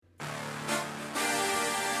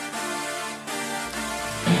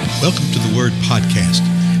Welcome to the Word Podcast.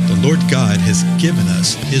 The Lord God has given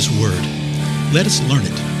us His Word. Let us learn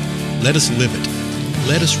it. Let us live it.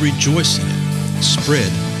 Let us rejoice in it.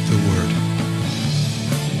 Spread the Word.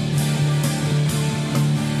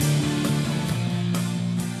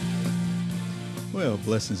 Well,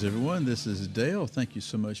 blessings, everyone. This is Dale. Thank you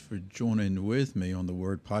so much for joining with me on the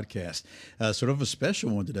Word Podcast. Sort of a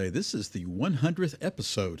special one today. This is the 100th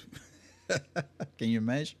episode. Can you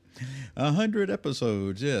imagine? 100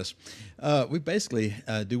 episodes, yes. We basically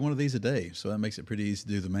do one of these a day, so that makes it pretty easy to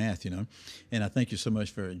do the math, you know. And I thank you so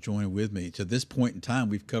much for joining with me. To this point in time,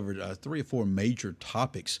 we've covered 3 or 4 major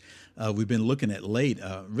topics. We've been looking at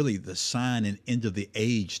really the sign and end of the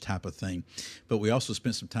age type of thing. But we also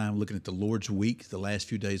spent some time looking at the Lord's Week, the last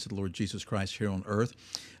few days of the Lord Jesus Christ here on earth.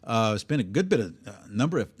 It's been a good bit of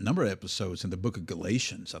number of episodes in the book of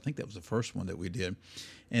Galatians. I think that was the first one that we did.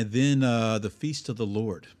 And then the Feast of the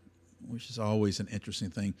Lord, which is always an interesting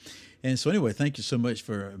thing. And so anyway, thank you so much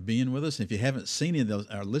for being with us. And if you haven't seen any of those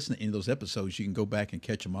or listened to any of those episodes, you can go back and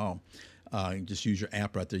catch them all. Just use your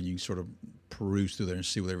app right there. You can sort of peruse through there and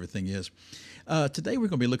see what everything is. Today we're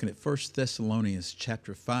going to be looking at 1 Thessalonians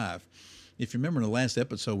chapter 5. If you remember in the last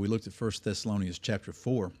episode, we looked at 1 Thessalonians chapter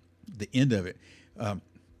 4, the end of it,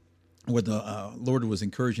 where the Lord was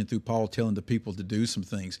encouraging through Paul, telling the people to do some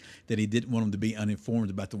things, that he didn't want them to be uninformed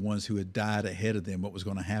about the ones who had died ahead of them, what was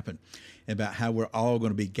going to happen, about how we're all going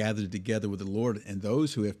to be gathered together with the Lord, and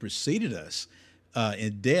those who have preceded us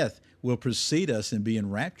in death will precede us in being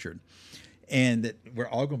raptured, and that we're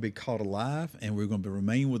all going to be caught alive, and we're going to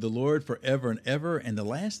remain with the Lord forever and ever. And the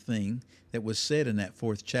last thing that was said in that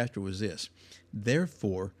 4th chapter was this: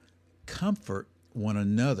 therefore, comfort one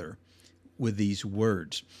another with these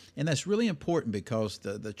words. And that's really important because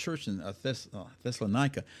the church in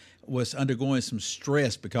Thessalonica was undergoing some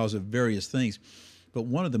stress because of various things. But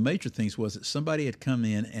one of the major things was that somebody had come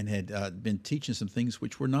in and had been teaching some things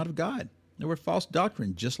which were not of God. They were false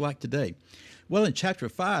doctrine, just like today. Well, in chapter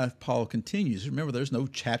 5, Paul continues. Remember, there's no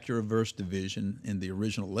chapter or verse division in the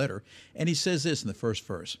original letter. And he says this in the first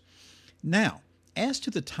verse: now, as to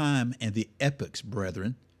the time and the epochs,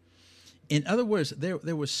 brethren. In other words,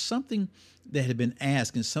 there was something that had been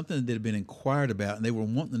asked and something that had been inquired about, and they were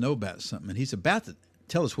wanting to know about something. And he's about to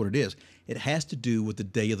tell us what it is. It has to do with the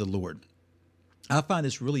day of the Lord. I find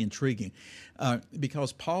this really intriguing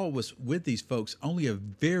because Paul was with these folks only a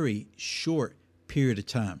very short period of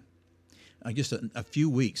time, just a few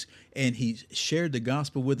weeks. And he shared the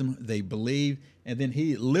gospel with them. They believed, and then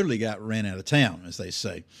he literally got ran out of town, as they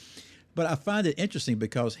say. But I find it interesting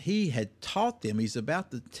because he had taught them, he's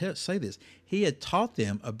about to say this, he had taught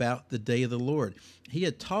them about the day of the Lord. He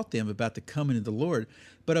had taught them about the coming of the Lord,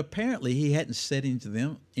 but apparently he hadn't said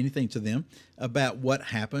anything to them about what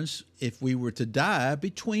happens if we were to die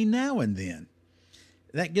between now and then.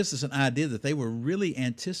 That gives us an idea that they were really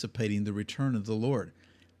anticipating the return of the Lord.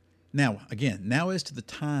 Now, again, now as to the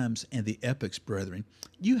times and the epochs, brethren,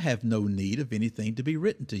 you have no need of anything to be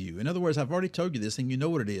written to you. In other words, I've already told you this and you know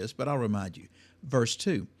what it is, but I'll remind you. Verse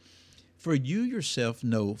 2, for you yourself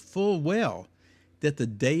know full well that the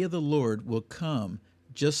day of the Lord will come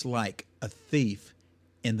just like a thief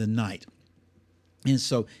in the night. And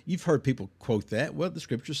so you've heard people quote that. Well, the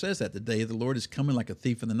scripture says that the day of the Lord is coming like a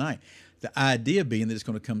thief in the night. The idea being that it's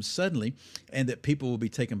going to come suddenly and that people will be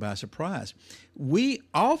taken by surprise. We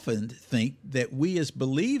often think that we as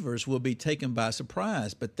believers will be taken by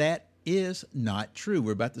surprise, but that is not true.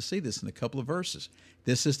 We're about to see this in a couple of verses.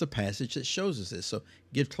 This is the passage that shows us this. So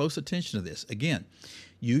give close attention to this. Again,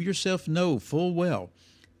 you yourself know full well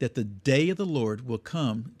that the day of the Lord will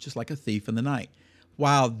come just like a thief in the night.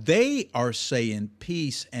 While they are saying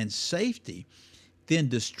peace and safety, then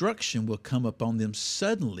destruction will come upon them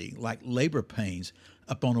suddenly, like labor pains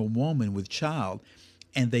upon a woman with child,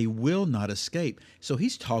 and they will not escape. So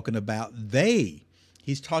he's talking about they.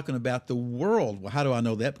 He's talking about the world. Well, how do I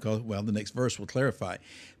know that? Because, well, the next verse will clarify.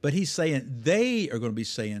 But he's saying they are going to be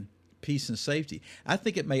saying peace and safety. I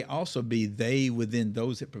think it may also be they within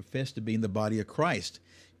those that profess to be in the body of Christ.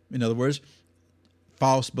 In other words,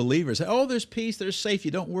 false believers say, oh, there's peace, there's safety,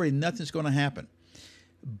 don't worry, nothing's going to happen.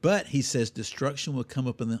 But he says destruction will come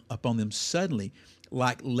upon them suddenly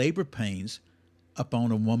like labor pains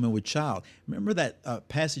upon a woman with child. Remember that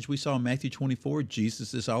passage we saw in Matthew 24,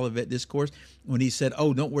 Jesus' Olivet Discourse, when he said,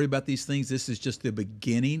 oh, don't worry about these things, this is just the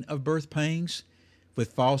beginning of birth pains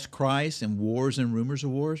with false Christ and wars and rumors of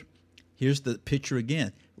wars? Here's the picture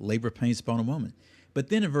again, labor pains upon a woman. But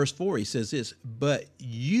then in verse 4 he says this, but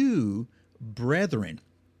you, brethren.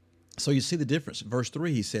 So you see the difference. Verse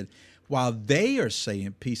 3, he said, while they are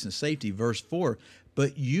saying peace and safety, verse 4,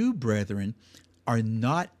 but you, brethren, are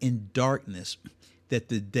not in darkness, that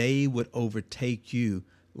the day would overtake you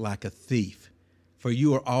like a thief. For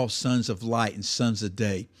you are all sons of light and sons of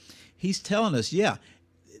day. He's telling us, yeah,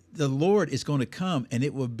 the Lord is going to come, and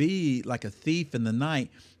it will be like a thief in the night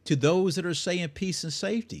to those that are saying peace and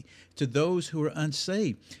safety, to those who are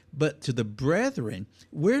unsaved. But to the brethren,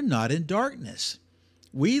 we're not in darkness.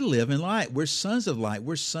 We live in light. We're sons of light.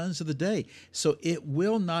 We're sons of the day. So it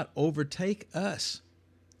will not overtake us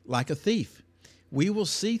like a thief. We will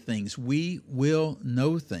see things. We will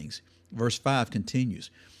know things. Verse 5 continues,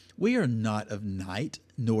 we are not of night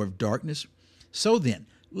nor of darkness. So then,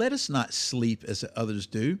 let us not sleep as others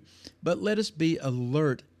do, but let us be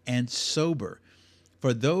alert and sober.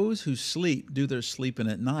 For those who sleep do their sleeping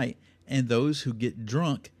at night, and those who get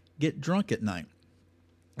drunk at night.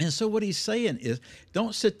 And so what he's saying is,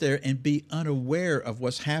 don't sit there and be unaware of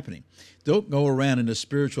what's happening. Don't go around in a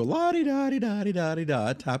spiritual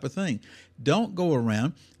la-di-da-di-da-di-da-di-da type of thing. Don't go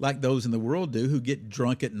around like those in the world do who get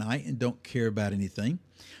drunk at night and don't care about anything.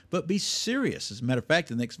 But be serious. As a matter of fact,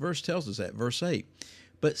 the next verse tells us that, verse 8.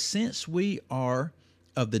 But since we are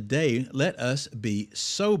of the day, let us be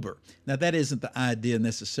sober. Now, that isn't the idea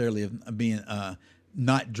necessarily of being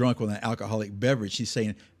not drunk with an alcoholic beverage. He's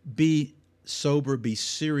saying be sober, be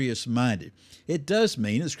serious-minded. It does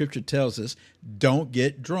mean, the Scripture tells us, don't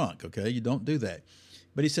get drunk, okay? You don't do that.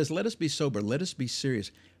 But he says, let us be sober, let us be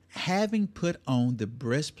serious, having put on the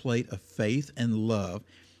breastplate of faith and love,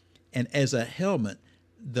 and as a helmet,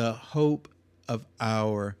 the hope of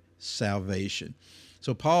our salvation.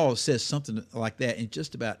 So Paul says something like that in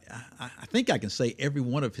just about, I think I can say every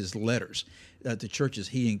one of his letters to churches.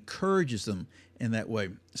 He encourages them in that way.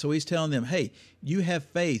 So he's telling them, hey, you have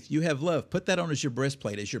faith, you have love. Put that on as your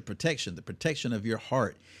breastplate, as your protection, the protection of your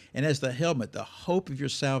heart. And as the helmet, the hope of your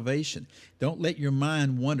salvation. Don't let your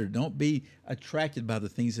mind wander. Don't be attracted by the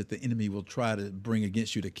things that the enemy will try to bring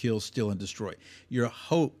against you to kill, steal, and destroy. Your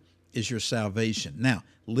hope is your salvation. Now,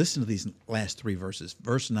 listen to these last three verses.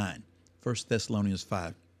 Verse 9. 1 Thessalonians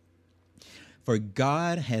 5. For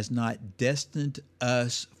God has not destined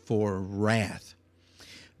us for wrath,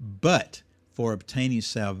 but for obtaining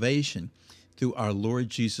salvation through our Lord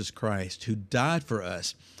Jesus Christ, who died for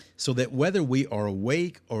us, so that whether we are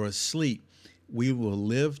awake or asleep, we will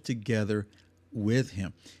live together with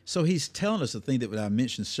him. So he's telling us the thing that I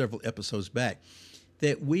mentioned several episodes back,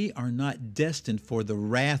 that we are not destined for the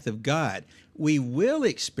wrath of God. We will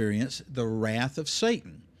experience the wrath of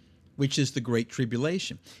Satan, which is the Great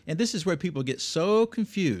Tribulation. And this is where people get so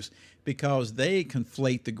confused because they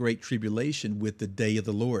conflate the Great Tribulation with the day of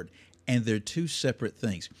the Lord. And they're two separate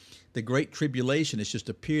things. The Great Tribulation is just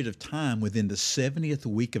a period of time within the 70th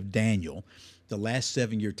week of Daniel, the last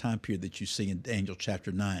 7-year time period that you see in Daniel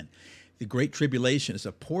chapter 9. The Great Tribulation is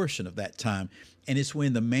a portion of that time, and it's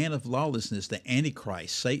when the man of lawlessness, the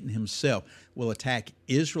Antichrist, Satan himself, will attack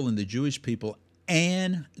Israel and the Jewish people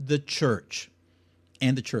and the church.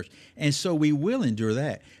 And so we will endure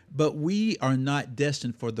that. But we are not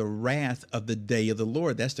destined for the wrath of the day of the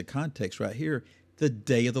Lord. That's the context right here, the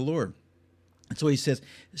day of the Lord. And so he says,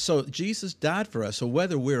 so Jesus died for us. So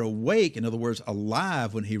whether we're awake, in other words,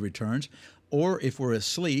 alive when he returns, or if we're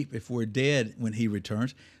asleep, if we're dead when he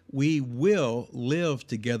returns, we will live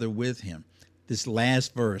together with him. This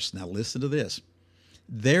last verse, now listen to this.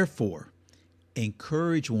 Therefore,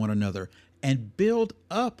 encourage one another and build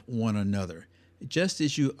up one another, just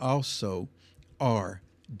as you also are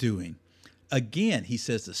doing. Again, he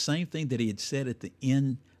says the same thing that he had said at the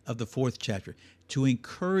end of the 4th chapter, to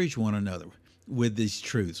encourage one another with these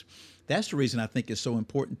truths. That's the reason I think it's so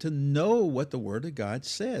important to know what the Word of God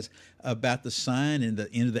says about the sign and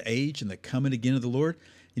the end of the age and the coming again of the Lord.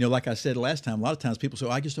 You know, like I said last time, a lot of times people say,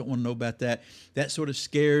 I just don't want to know about that. That sort of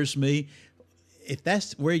scares me. If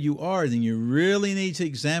that's where you are, then you really need to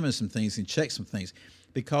examine some things and check some things,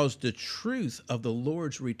 because the truth of the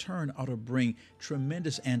Lord's return ought to bring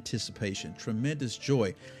tremendous anticipation, tremendous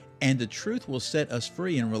joy, and the truth will set us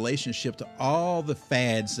free in relationship to all the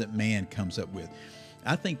fads that man comes up with.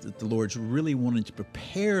 I think that the Lord's really wanting to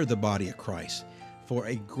prepare the body of Christ for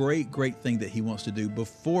a great, great thing that he wants to do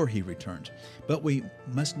before he returns. But we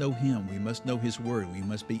must know him. We must know his word. We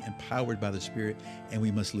must be empowered by the Spirit, and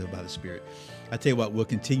we must live by the Spirit. I tell you what, we'll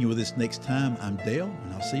continue with this next time. I'm Dale,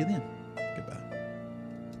 and I'll see you then.